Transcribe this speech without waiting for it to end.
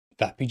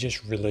Vapi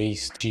just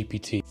released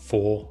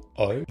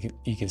GPT4o.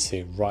 You can see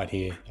it right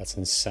here. That's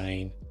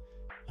insane.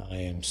 I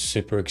am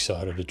super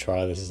excited to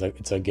try this.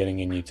 It's like getting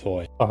a new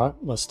toy. All right,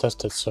 let's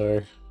test it.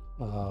 So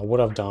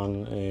what I've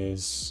done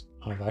is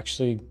I've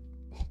actually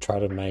tried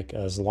to make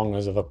as long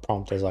as of a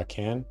prompt as I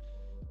can.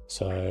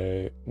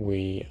 So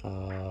we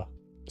are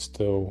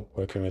still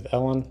working with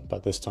Ellen,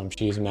 but this time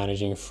she's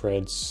managing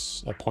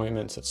Fred's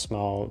appointments at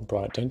Smile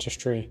Bright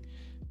Dentistry,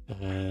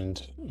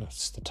 and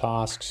that's the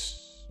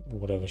tasks,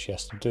 whatever she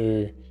has to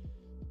do.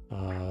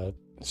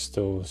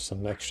 Still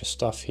some extra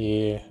stuff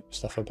here,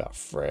 stuff about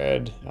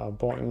Fred, our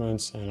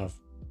appointments, and I've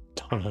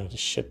done a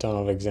shit ton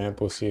of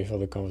examples here for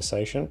the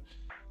conversation.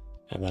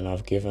 And then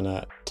I've given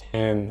it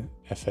 10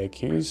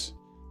 FAQs.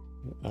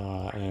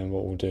 And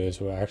what we'll do is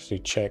we'll actually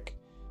check,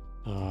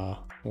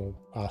 we'll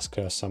ask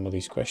her some of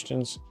these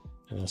questions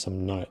and then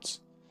some notes.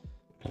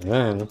 And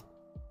then,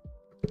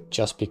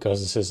 just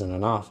because this isn't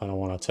enough and I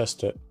want to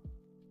test it,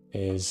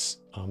 is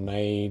I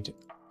made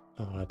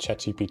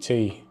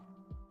ChatGPT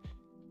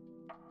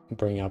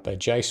bring up a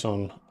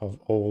JSON of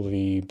all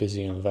the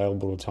busy and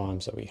available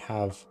times that we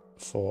have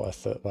for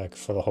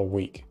for the whole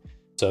week,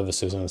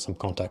 services and some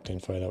contact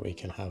info that we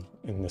can have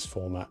in this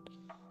format.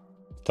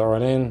 Throw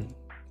it in,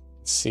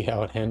 see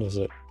how it handles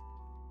it.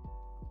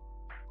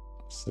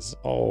 This is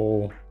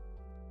all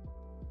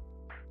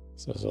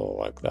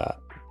like that.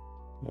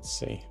 Let's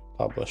see,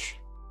 publish.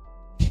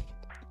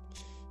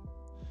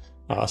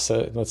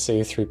 So let's see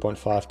if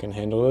 3.5 can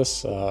handle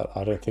this.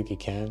 I don't think it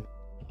can.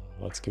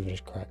 Let's give it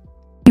a crack.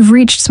 You've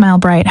reached Smile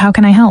Bright. How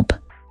can I help?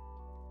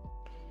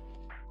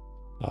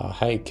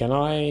 Hey, can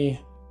I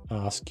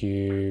ask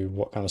you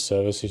what kind of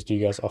services do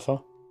you guys offer?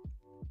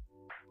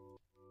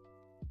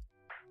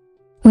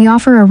 We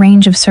offer a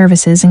range of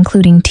services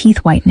including teeth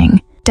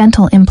whitening,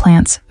 dental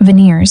implants,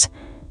 veneers,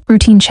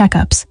 routine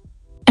checkups,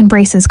 and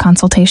braces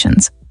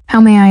consultations. How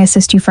may I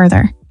assist you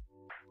further?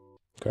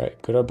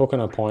 Great. Could I book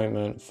an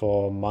appointment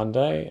for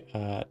Monday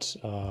at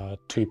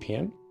 2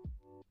 p.m.?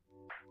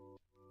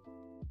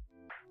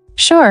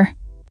 Sure.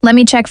 Let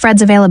me check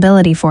Fred's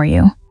availability for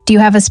you. Do you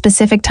have a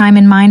specific time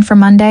in mind for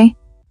Monday?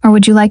 Or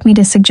would you like me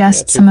to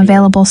suggest some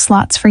available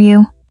slots for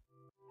you?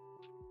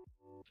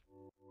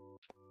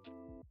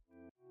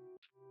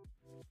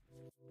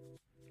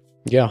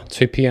 Yeah,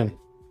 2 p.m.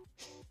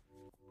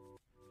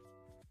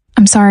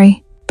 I'm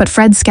sorry, but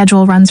Fred's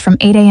schedule runs from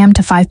 8 a.m.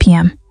 to 5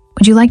 p.m.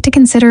 Would you like to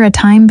consider a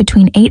time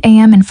between 8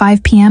 a.m. and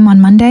 5 p.m.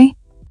 on Monday?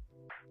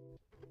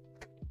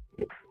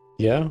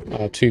 Yeah,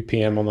 2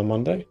 p.m. on the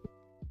Monday.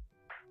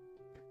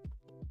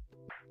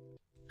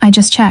 I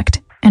just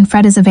checked, and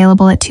Fred is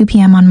available at 2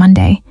 p.m. on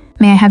Monday.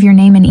 May I have your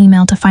name and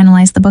email to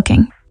finalize the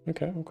booking?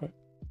 Okay.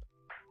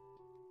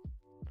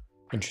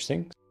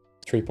 Interesting.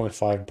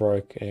 3.5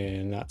 broke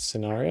in that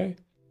scenario.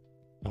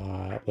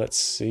 Let's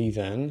see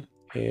then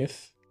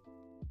if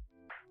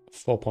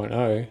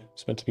 4.0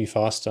 is meant to be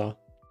faster.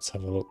 Let's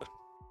have a look.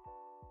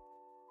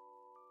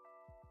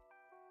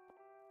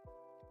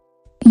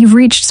 You've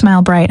reached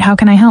Smile Bright. How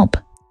can I help?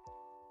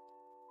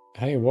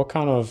 Hey, what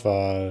kind of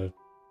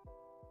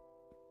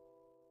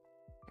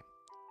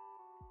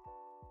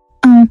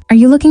Are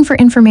you looking for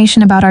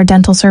information about our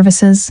dental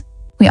services?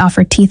 We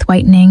offer teeth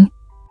whitening,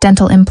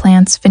 dental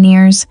implants,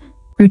 veneers,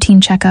 routine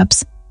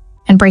checkups,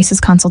 and braces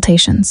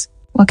consultations.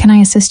 What can I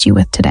assist you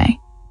with today?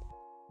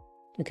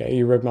 Okay,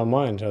 you read my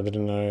mind. I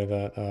didn't know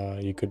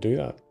that you could do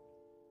that.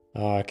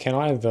 Can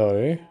I,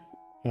 though,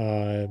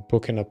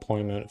 book an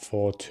appointment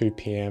for 2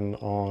 p.m.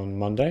 on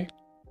Monday?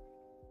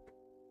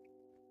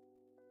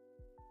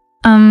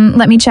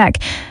 Let me check.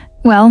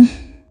 Well,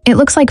 it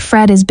looks like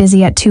Fred is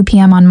busy at 2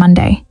 p.m. on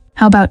Monday.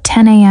 How about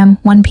 10 a.m.,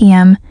 1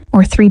 p.m.,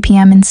 or 3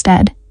 p.m.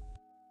 instead?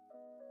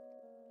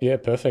 Yeah,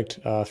 perfect.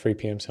 3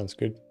 p.m. sounds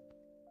good.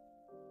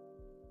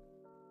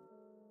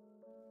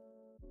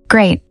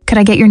 Great. Could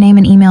I get your name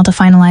and email to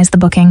finalize the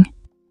booking?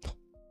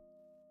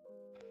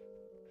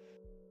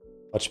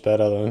 Much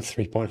better than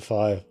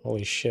 3.5.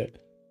 Holy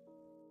shit.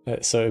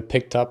 So it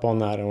picked up on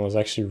that and was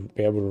actually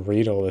be able to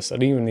read all this. I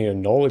didn't even need a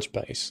knowledge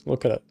base.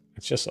 Look at it.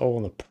 It's just all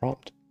in the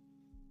prompt.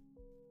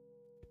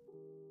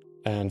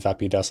 And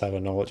Vapi does have a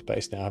knowledge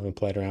base now. I haven't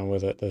played around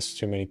with it. There's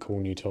too many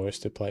cool new toys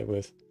to play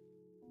with.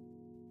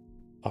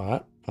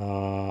 Alright.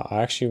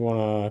 I actually want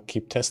to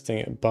keep testing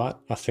it,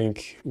 but I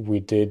think we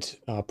did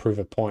prove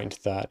a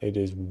point that it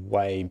is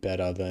way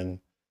better than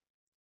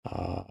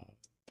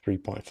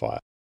 3.5.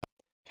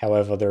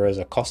 However, there is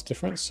a cost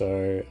difference.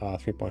 So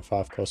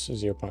 3.5 costs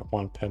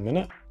 0.1 per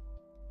minute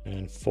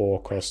and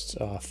 4 costs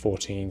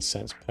 14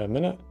 cents per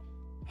minute.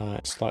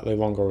 Slightly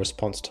longer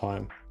response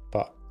time,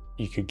 but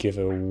you could give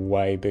a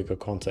way bigger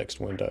context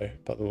window,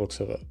 but the looks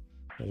of it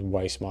is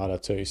way smarter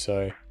too.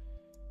 So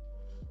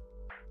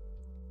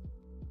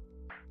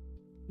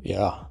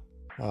yeah,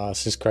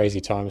 it's just crazy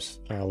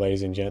times,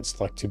 ladies and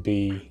gents. Like to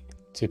be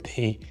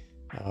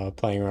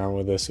playing around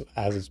with this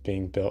as it's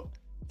being built.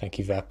 Thank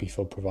you, Vapi,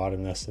 for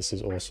providing this. This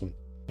is awesome.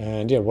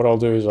 And yeah, what I'll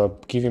do is I'll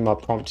give you my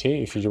prompt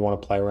here if you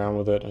want to play around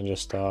with it and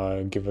just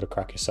give it a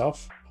crack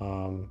yourself.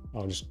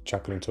 I'll just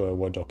chuck it into a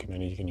Word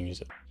document and you can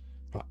use it.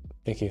 Right.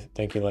 Thank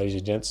you, ladies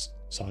and gents.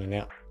 Signing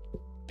out.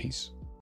 Peace.